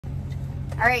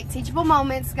All right, teachable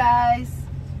moments, guys.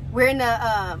 We're in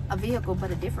a vehicle,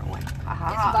 but a different one. It's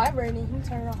vibrating. You can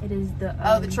turn it off. It is the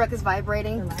the truck is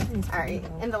vibrating. The lighting is all right,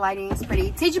 pretty, and the lighting is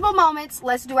pretty. Teachable moments.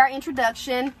 Let's do our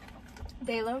introduction.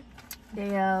 Dalo.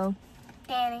 Dale.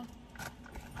 Danny.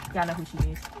 Y'all know who she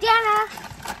is. Dana.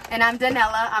 And I'm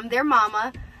Danella. I'm their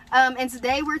mama. And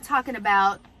today we're talking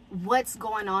about what's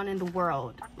going on in the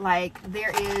world. Like,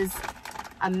 there is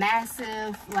a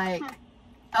massive, like,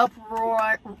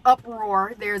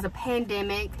 uproar. There's a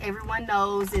pandemic. Everyone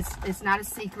knows, it's not a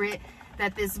secret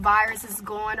that this virus is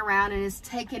going around and it's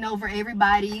taking over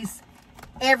everybody's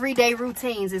everyday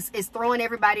routines. It's throwing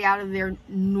everybody out of their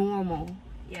normal,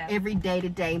 every day to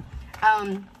day.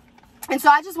 And so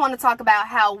I just want to talk about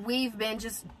how we've been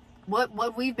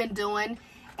what we've been doing,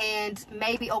 and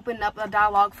maybe open up a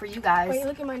dialogue for you guys. Wait,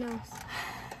 look at my nose.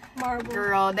 Marble.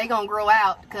 Girl, they gonna grow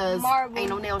out because ain't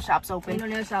no nail shops open. Ain't no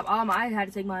nail shop. I had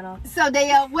to take mine off. So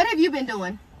Dale, what have you been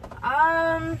doing?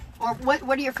 Or what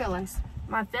are your feelings?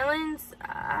 My feelings,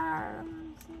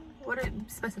 what are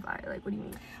specify? Like, what do you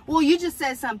mean? Well, you just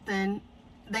said something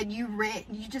that you read.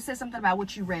 You just said something about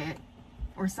what you read,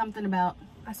 or something about.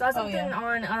 I saw something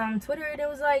on Twitter, and it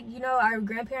was like, you know, our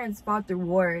grandparents fought through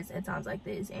wars at times like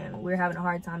this, and we're having a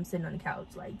hard time sitting on the couch.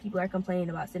 Like, people are complaining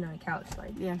about sitting on the couch.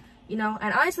 Like, you know,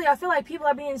 and honestly, I feel like people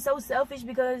are being so selfish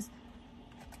because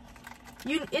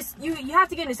you have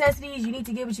to get necessities. You need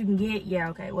to get what you can get. Yeah,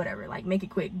 okay, whatever. Like, make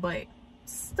it quick. But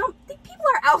people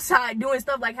are outside doing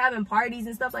stuff like having parties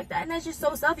and stuff like that, and that's just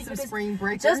so selfish. Some spring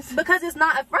breakers. Just because it's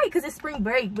not right, because it's spring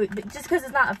break, but just because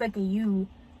it's not affecting you,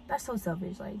 that's so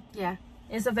selfish. Like,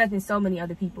 it's affecting so many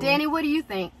other people. Danny, what do you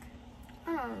think?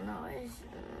 I don't know.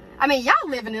 I mean, y'all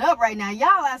living it up right now.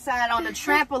 Y'all outside on the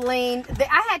trampoline.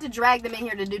 I had to drag them in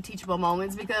here to do teachable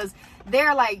moments because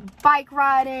they're like bike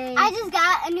riding. I just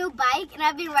got a new bike and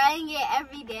I've been riding it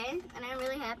every day and I'm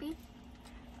really happy.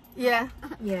 Yeah.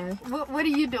 Yeah. What are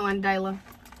you doing, Dayla?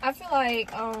 I feel like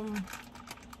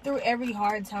through every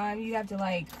hard time you have to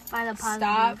like Find a positive.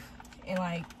 stop and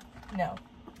like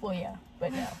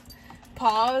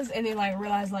pause and then like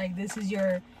realize like this is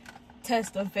your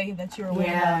test of faith that you're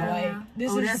aware of. Like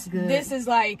this is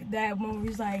like that moment where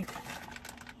it's like,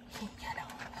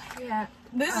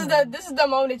 this is the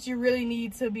moment that you really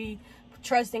need to be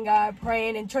trusting God,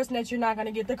 praying, and trusting that you're not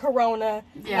gonna get the corona.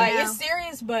 Like, it's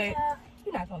serious, but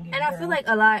you're not gonna get it. And I feel like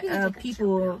a lot of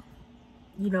people,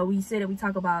 you know, we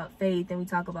talk about faith and we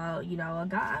talk about, you know,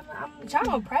 God,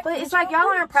 but it's like y'all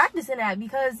aren't practicing that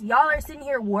because y'all are sitting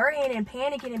here worrying and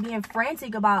panicking and being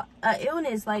frantic about an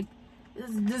illness. Like,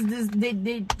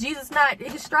 did Jesus not,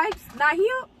 his stripes not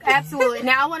heal? Absolutely.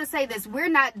 Now I want to say this: we're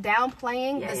not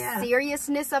downplaying the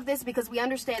seriousness of this because we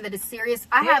understand that it's serious.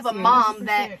 I have a mom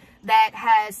that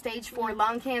has stage 4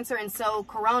 lung cancer, and so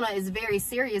corona is very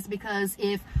serious because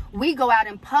if we go out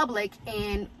in public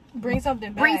and bring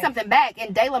something back,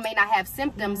 and Dayla may not have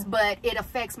symptoms, but it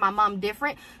affects my mom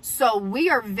different. So we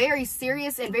are very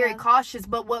serious and very cautious,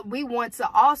 but what we want to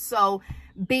also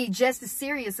be just as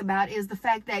serious about is the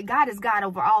fact that God is God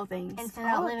over all things.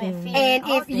 And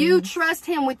if you trust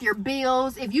him with your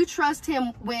bills, if you trust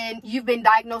him when you've been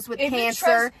diagnosed with cancer, if you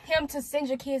trust him to send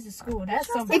your kids to school,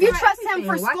 that's something. If you trust him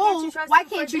for school, why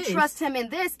can't you trust him in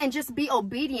this and just be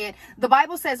obedient? The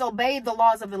Bible says obey the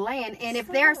laws of the land, and if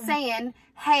they're saying,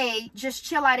 hey, just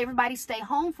chill out, everybody stay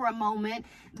home for a moment,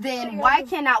 then why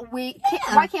can't we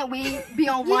be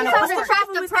on one accord?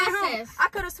 I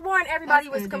could have sworn everybody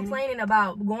was complaining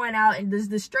about going out and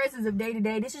the stresses of day to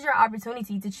day. This is your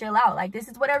opportunity to chill out. Like, this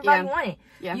is what everybody wanted.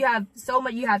 You have so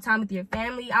much. You have time with your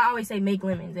family. I always say make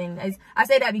lemons, and I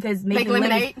say that because make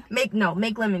lemonade. Make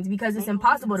lemons because it's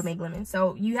impossible to make lemons.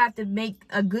 So you have to make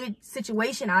a good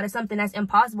situation out of something that's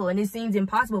impossible, and it seems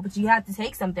impossible, but you have to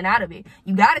take something out of it.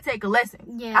 You got to take a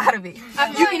lesson out of it.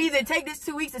 You can either take this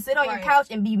 2 weeks to sit on your couch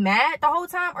and be mad the whole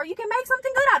time, or you can make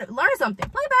something good out of it. Learn something.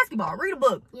 Play basketball. Read a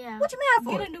book. What you mad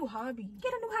for? Get a new hobby.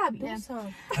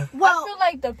 Well, I feel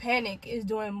like the panic is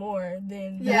doing more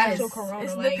than the actual corona.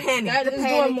 It's the panic. That is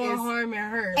doing more harm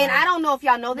and hurt. And I don't know if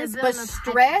y'all know this, but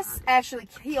stress actually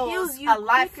kills a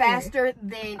lot faster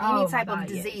than any type of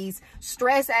disease.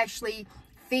 Stress actually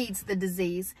feeds the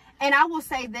disease. And I will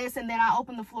say this, and then I'll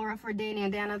open the floor up for Danny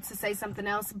and Dana to say something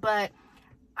else, but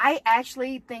I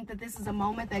actually think that this is a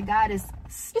moment that God is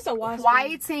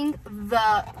quieting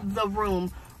the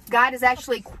room. God is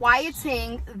actually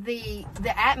quieting the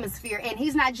atmosphere, and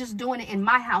he's not just doing it in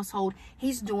my household,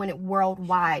 he's doing it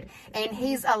worldwide, and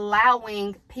he's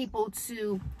allowing people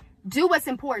to do what's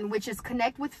important, which is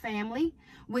connect with family,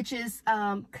 which is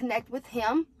connect with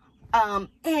him,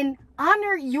 and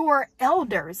honor your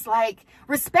elders. Like,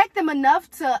 respect them enough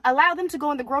to allow them to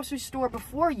go in the grocery store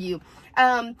before you.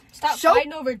 Stop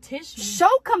fighting over tissue. Show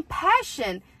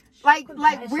compassion. Like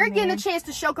we're getting a chance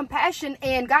to show compassion,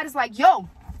 and God is like, yo,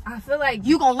 I feel like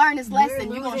you gonna learn this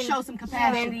lesson. You gonna show some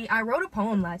compassion. I wrote a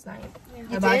poem last night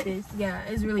about this. Yeah,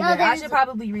 it's really good. I should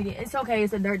probably read it. It's okay.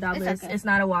 It's a dirt dog list. It's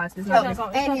not a wasp. It's not.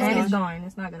 And it's gone.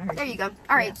 It's not gonna hurt. There you go.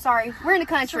 All right. Sorry. We're in the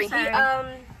country. So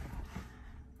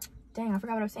dang, I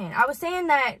forgot what I was saying. I was saying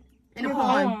that in a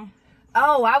poem.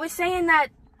 Oh, I was saying that,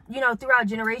 you know, throughout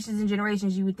generations and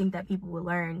generations, you would think that people would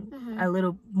learn a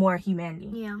little more humanity.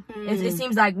 Yeah. It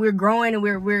seems like we're growing and we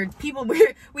have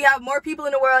more people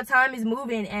in the world. Time is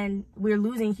moving and we're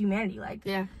losing humanity. Like,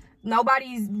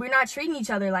 we're not treating each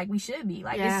other like we should be.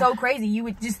 Like, it's so crazy. You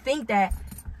would just think that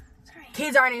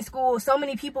kids aren't in school. So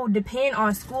many people depend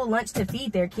on school lunch to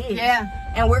feed their kids.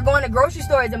 Yeah. And we're going to grocery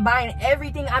stores and buying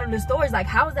everything out of the stores. Like,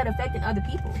 how is that affecting other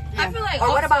people? Yeah. I feel like, or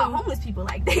what about homeless people?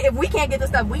 Like, if we can't get the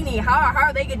stuff we need, how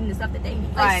are they getting the stuff that they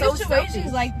need? Like,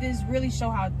 situations like this really show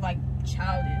how, like,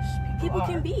 childish people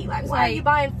can be. Like, why are you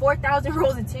buying 4,000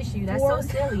 rolls of tissue? That's so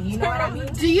silly. You know what I mean?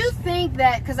 Do you think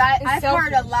that, because I've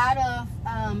heard a lot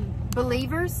of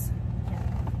believers,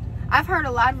 I've heard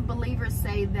a lot of believers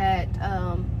say that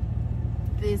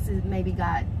this is maybe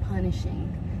God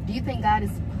punishing. Do you think God is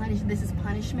punishing? This is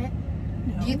punishment?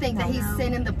 No, do you think that he's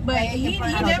sending the plague? But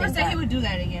he never said he would do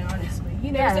that again, honestly. He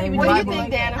never said he would do that again. What do you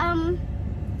think, Dana?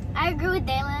 I agree with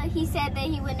Dana. He said that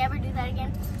he would never do that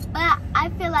again. But I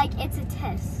feel like it's a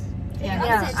test.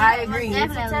 Yeah, I agree.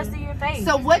 It's a test of your faith.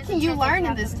 So what can you learn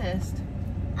in this test?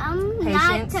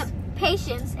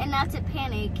 Patience and not to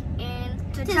panic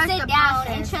and to sit down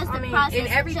and trust the process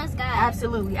and trust God.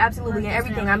 Absolutely and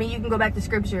everything. I mean, you can go back to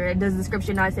scripture. Does the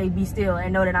scripture not say, be still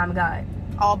and know that I'm God?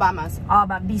 All by myself.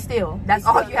 Be still. That's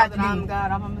all you have to do. I'm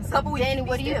God, all by myself. Danny,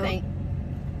 what do you think?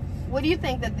 What do you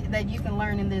think that you can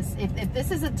learn in this? If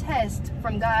this is a test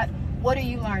from God, what are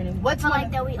you learning? I feel like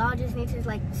that we all just need to,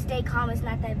 like, stay calm. It's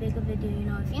not that big of a deal, you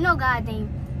know. If you know God, then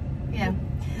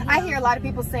I hear a lot of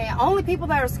people saying only people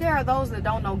that are scared are those that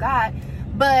don't know God.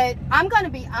 But I'm going to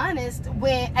be honest,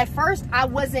 when at first I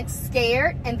wasn't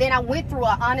scared, and then I went through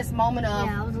an honest moment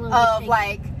of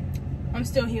like, I'm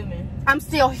still human.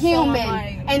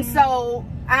 And so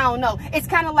I don't know. It's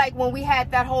kind of like when we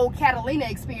had that whole Catalina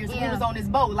experience when we was on this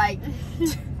boat. Like,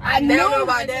 I don't know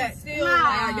about that. Y'all know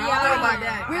about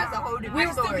that. That's a whole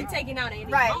different story. We're still taking out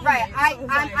anything. Right.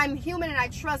 I'm human and I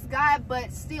trust God,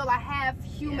 but still I have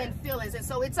human feelings, and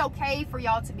so it's okay for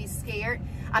y'all to be scared.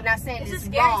 I'm not saying it's a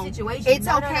scary wrong. Situation. It's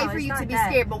okay for you to be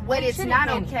scared, but what is not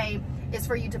okay is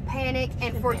for you to panic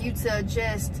and for you to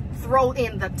just throw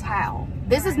in the towel.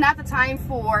 This is not the time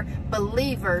for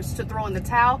believers to throw in the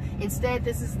towel. Instead,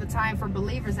 this is the time for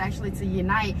believers actually to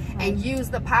unite and use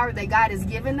the power that God has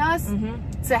given us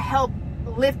to help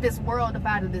lift this world up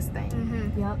out of this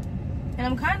thing. Yep. And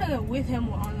I'm kind of with him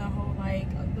on the whole, like,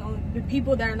 the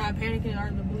people that are not panicking are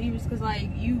the believers, because, like,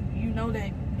 you know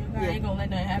that God ain't gonna let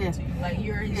nothing happen to you. Like,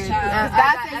 you're his child.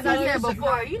 As I said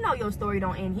before, you know your story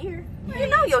don't end here. You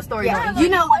know your story don't end. You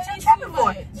know what you're tripping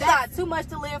for. You got too much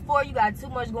to live for. You got too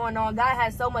much going on. God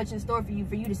has so much in store for you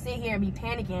to sit here and be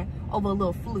panicking over a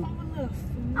little flu.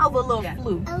 Over a little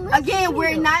flu. Again,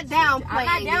 we're not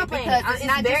downplaying it because it's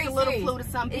not just a little flu to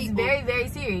some people. It's very, very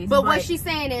serious. But what she's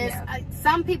saying is,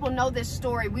 some people know this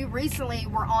story. We recently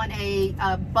were on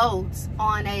a boat,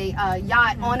 on a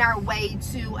yacht, on our way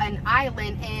to an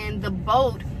island, and the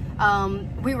boat,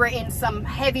 we were in some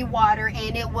heavy water,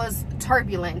 and it was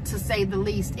turbulent, to say the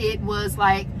least. It was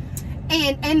like,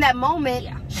 and in that moment,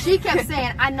 she kept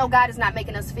saying, I know God is not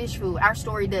making us fish food. Our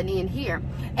story doesn't end here.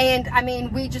 And I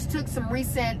mean, we just took some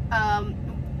recent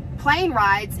plane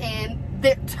rides, and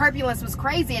the turbulence was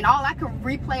crazy. And all I could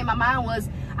replay in my mind was,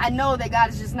 I know that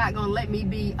God is just not going to let me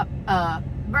be a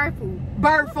bird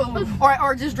food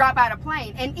or just drop out of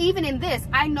plane. And even in this,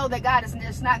 I know that God is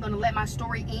just not going to let my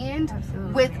story end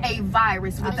with a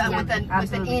virus, with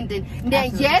an ending. Now,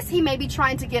 yes, he may be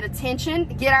trying to get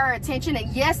our attention,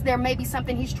 and yes, there may be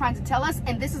something he's trying to tell us,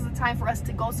 and this is the time for us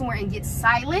to go somewhere and get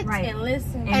silent and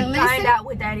listen and find out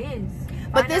what that is.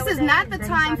 But this is not the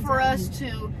time for us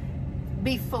to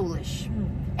be foolish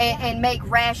and make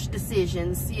rash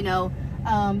decisions, you know.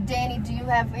 Danny, do you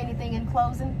have anything in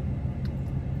closing?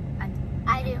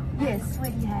 I do. Yes,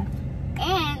 what do you have?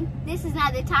 And this is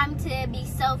not the time to be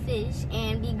selfish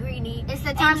and be greedy. It's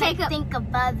the time to think of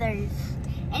others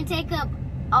and take up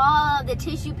all of the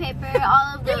tissue paper,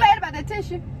 all of the... You mad about the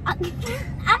tissue? I'm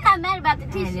not mad about the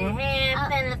tissue. And the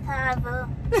hand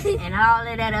sanitizer and all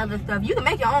of that other stuff. You can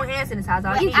make your own hand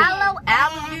sanitizer. Aloe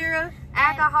vera,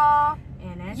 alcohol,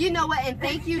 and You know what? And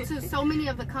thank you to so many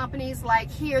of the companies. Like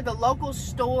here, the local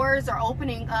stores are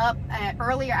opening up at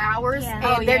earlier hours,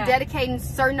 and they're dedicating a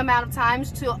certain amount of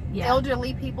times to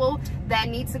elderly people that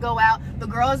need to go out. The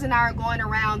girls and I are going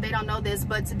around. They don't know this,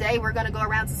 but today we're going to go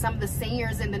around to some of the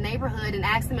seniors in the neighborhood and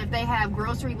ask them if they have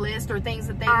grocery lists or things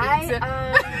that they need to.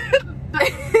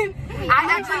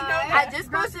 I just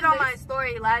posted on my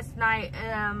story last night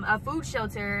a food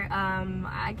shelter.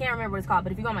 I can't remember what it's called,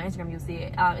 but if you go on my Instagram, you'll see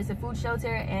it. It's a food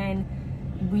shelter, and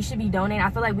we should be donating. I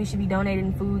feel like we should be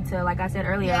donating food to, like I said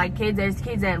earlier, like kids. There's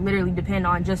kids that literally depend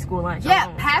on just school lunch. Yeah,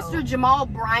 Pastor Jamal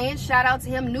Bryant, shout out to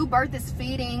him. New Birth is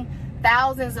feeding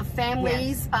thousands of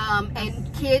families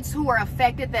and kids who are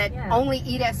affected that only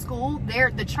eat at school.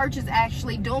 The church is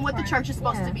actually doing what the church is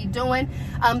supposed to be doing.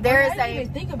 There's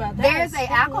a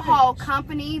alcohol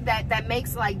company that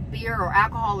makes like beer or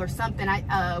alcohol or something,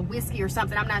 whiskey or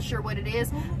something. I'm not sure what it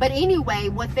is, but anyway,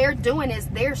 what they're doing is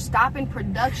they're stopping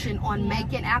production on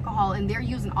making alcohol, and they're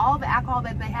using all the alcohol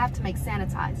that they have to make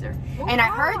sanitizer. And I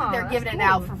heard that they're giving it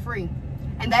out for free.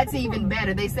 And that's even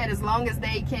better. They said as long as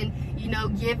they can, you know,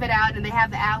 give it out and they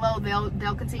have the aloe,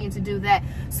 they'll continue to do that.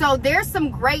 So there's some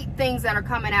great things that are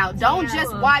coming out. Don't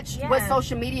just watch what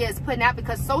social media is putting out,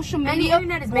 because social media and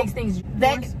the internet makes things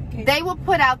they will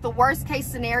put out the worst case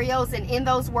scenarios, and in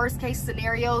those worst case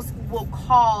scenarios will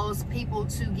cause people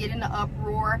to get into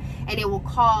uproar, and it will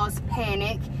cause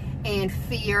panic and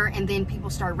fear, and then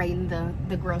people start raiding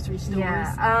the grocery stores.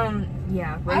 I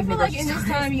feel like in this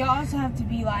time you also have to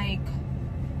be like,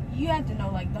 you have to know,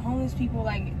 like, the homeless people,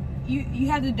 like, you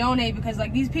have to donate, because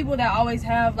like these people that always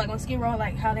have, like on Skid Row,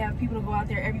 like how they have people to go out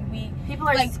there every week. People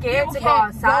are like scared to go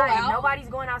outside. Nobody's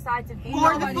going outside to feed.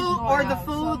 Or the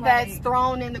food that's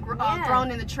thrown in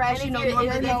the trash. And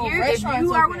if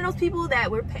you are one of those people that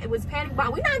was panic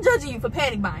buying, we're not judging you for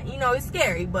panic buying. You know, it's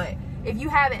scary, but if you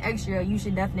have an extra, you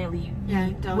should definitely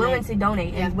be willing to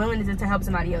donate and willing to help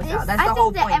somebody else out. That's the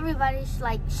whole point. I think that everybody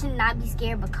should not be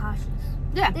scared but cautious.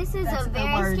 Yeah, this is a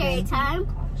very scary time,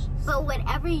 but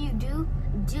whatever you do,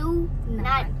 do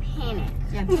not panic.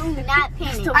 Yeah. Do not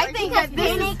panic. I think that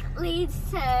panic leads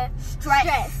to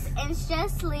stress, and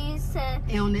stress leads to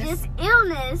illness,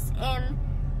 and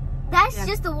that's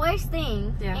just the worst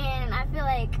thing. Yeah. And I feel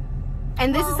like,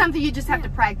 and this is something you just have to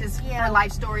practice for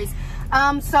life stories.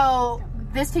 So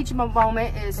this teachable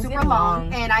moment is super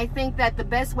long, and I think that the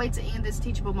best way to end this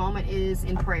teachable moment is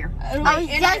in prayer. Make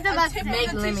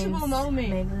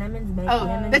lemons.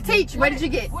 The teach. What did you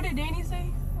get? What did Danny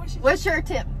say? What's your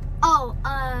tip? Oh,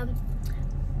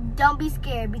 don't be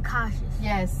scared. Be cautious.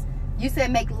 Yes. You said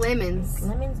make lemons.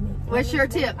 What's your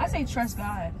tip? I say trust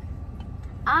God.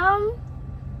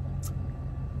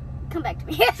 Come back to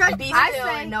me. Be still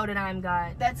and know that I'm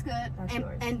God. That's good.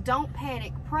 And don't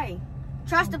panic. Pray.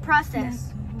 Trust the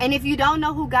process. And if you don't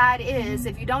know who God is,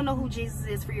 if you don't know who Jesus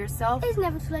is for yourself, it's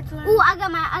never too late to learn. Ooh, I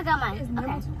got mine.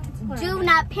 Okay. Do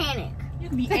not panic. You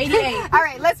can be 88. All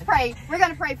right, let's pray. We're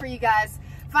going to pray for you guys.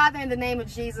 Father, in the name of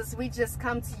Jesus, we just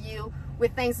come to you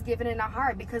with thanksgiving in our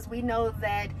heart, because we know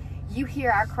that you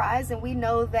hear our cries, and we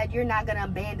know that you're not going to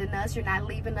abandon us. You're not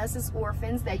leaving us as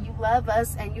orphans, that you love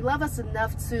us, and you love us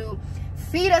enough to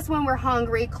feed us when we're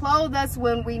hungry, clothe us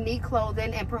when we need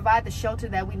clothing, and provide the shelter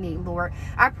that we need, Lord.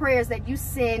 Our prayer is that you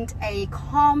send a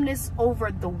calmness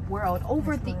over the world,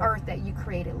 over the earth that you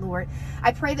created, Lord.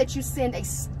 I pray that you send a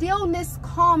stillness,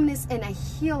 calmness, and a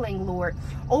healing, Lord,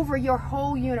 over your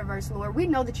whole universe, Lord. We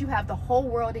know that you have the whole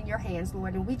world in your hands,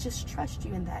 Lord, and we just trust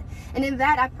you in that. And in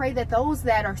that, I pray that those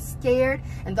that are scared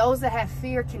and those that have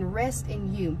fear can rest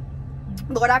in you.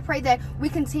 Lord, I pray that we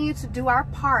continue to do our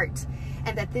part,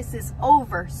 and that this is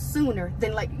over sooner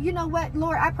than, like, you know what,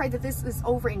 Lord, I pray that this is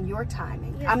over in your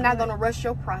timing. Yes, I'm not going to rush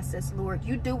your process, Lord.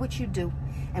 You do what you do,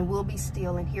 and we'll be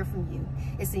still and hear from you.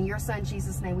 It's in your son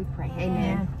Jesus' name we pray.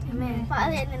 Amen. Amen.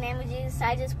 Father, in the name of Jesus,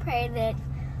 I just pray that,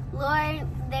 Lord,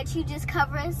 that you just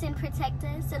cover us and protect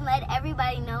us, and let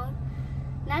everybody know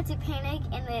not to panic,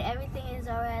 and that everything is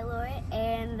all right, Lord,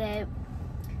 and that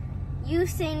you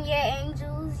send your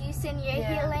angels, you send your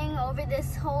healing over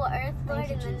this whole earth,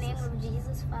 Lord, in the name of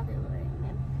Jesus, Father, Lord.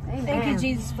 Amen. Thank you,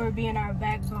 Jesus, for being our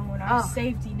backbone, our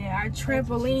safety net, our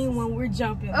trampoline when we're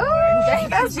jumping, Lord.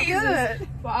 Thank you, Jesus,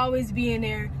 for always being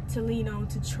there to lean on,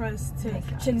 to trust,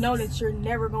 to know that you're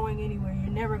never going anywhere.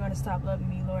 You're never going to stop loving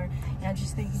me, Lord. And I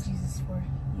just thank you, Jesus, for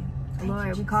you.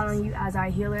 Lord, we call on you as our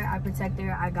healer, our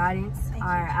protector, our guidance,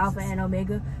 our Alpha and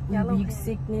Omega. We rebuke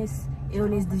sickness,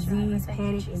 illness, disease,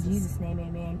 panic, in Jesus' name,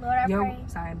 amen. Lord, I pray.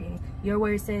 Sorry, I'm Danny. Your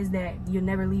word says that you'll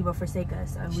never leave or forsake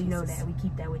us. We know that. We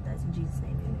keep that with us. In Jesus'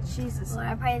 name, amen. Jesus. Lord,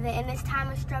 I pray that in this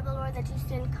time of struggle, Lord, that you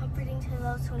send comforting to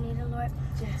those who need it, Lord.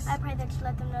 Yes. I pray that you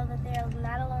let them know that they are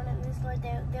not alone in this, Lord.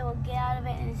 They will get out of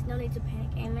it, and there's no need to panic.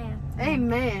 Amen.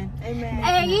 Amen. Amen.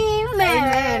 Amen.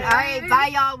 Amen. All right, bye,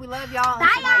 y'all. We love y'all. Bye,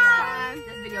 Until next y'all. time.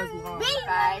 This video is long.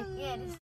 Bye. Yeah,